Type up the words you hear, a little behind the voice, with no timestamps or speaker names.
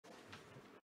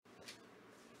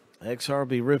XR will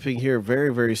be ripping here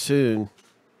very, very soon.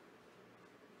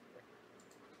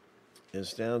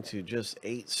 It's down to just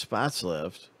 8 spots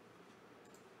left.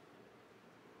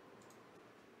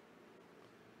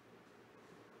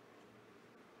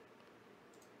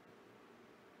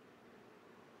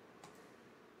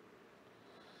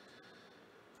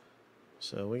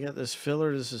 So we got this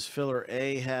filler. This is filler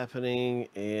A happening,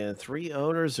 and 3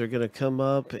 owners are going to come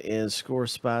up and score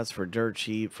spots for dirt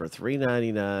cheap for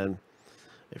 $3.99.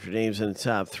 If your name's in the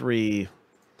top 3,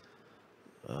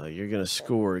 you're going to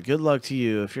score. Good luck to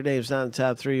you. If your name's not in the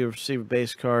top 3, you'll receive a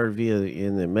base card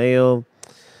in the mail.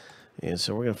 And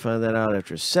so we're going to find that out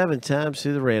after 7 times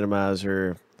through the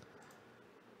randomizer.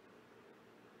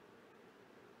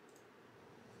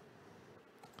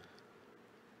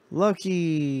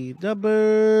 Lucky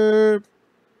number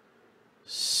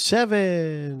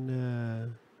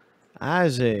 7.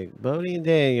 Isaac, Bodie, and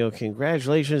Daniel.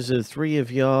 Congratulations to the 3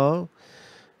 of y'all.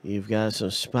 You've got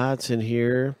some spots in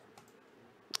here.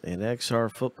 And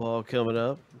XR football coming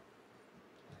up.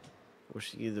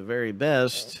 Wishing you the very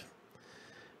best.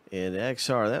 And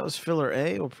XR, that was filler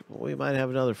A. We might have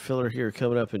another filler here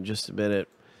coming up in just a minute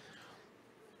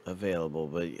available.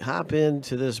 But hop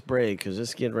into this break because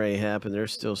it's getting ready to happen.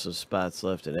 There's still some spots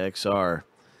left in XR.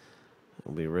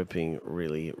 We'll be ripping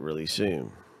really, really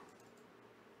soon.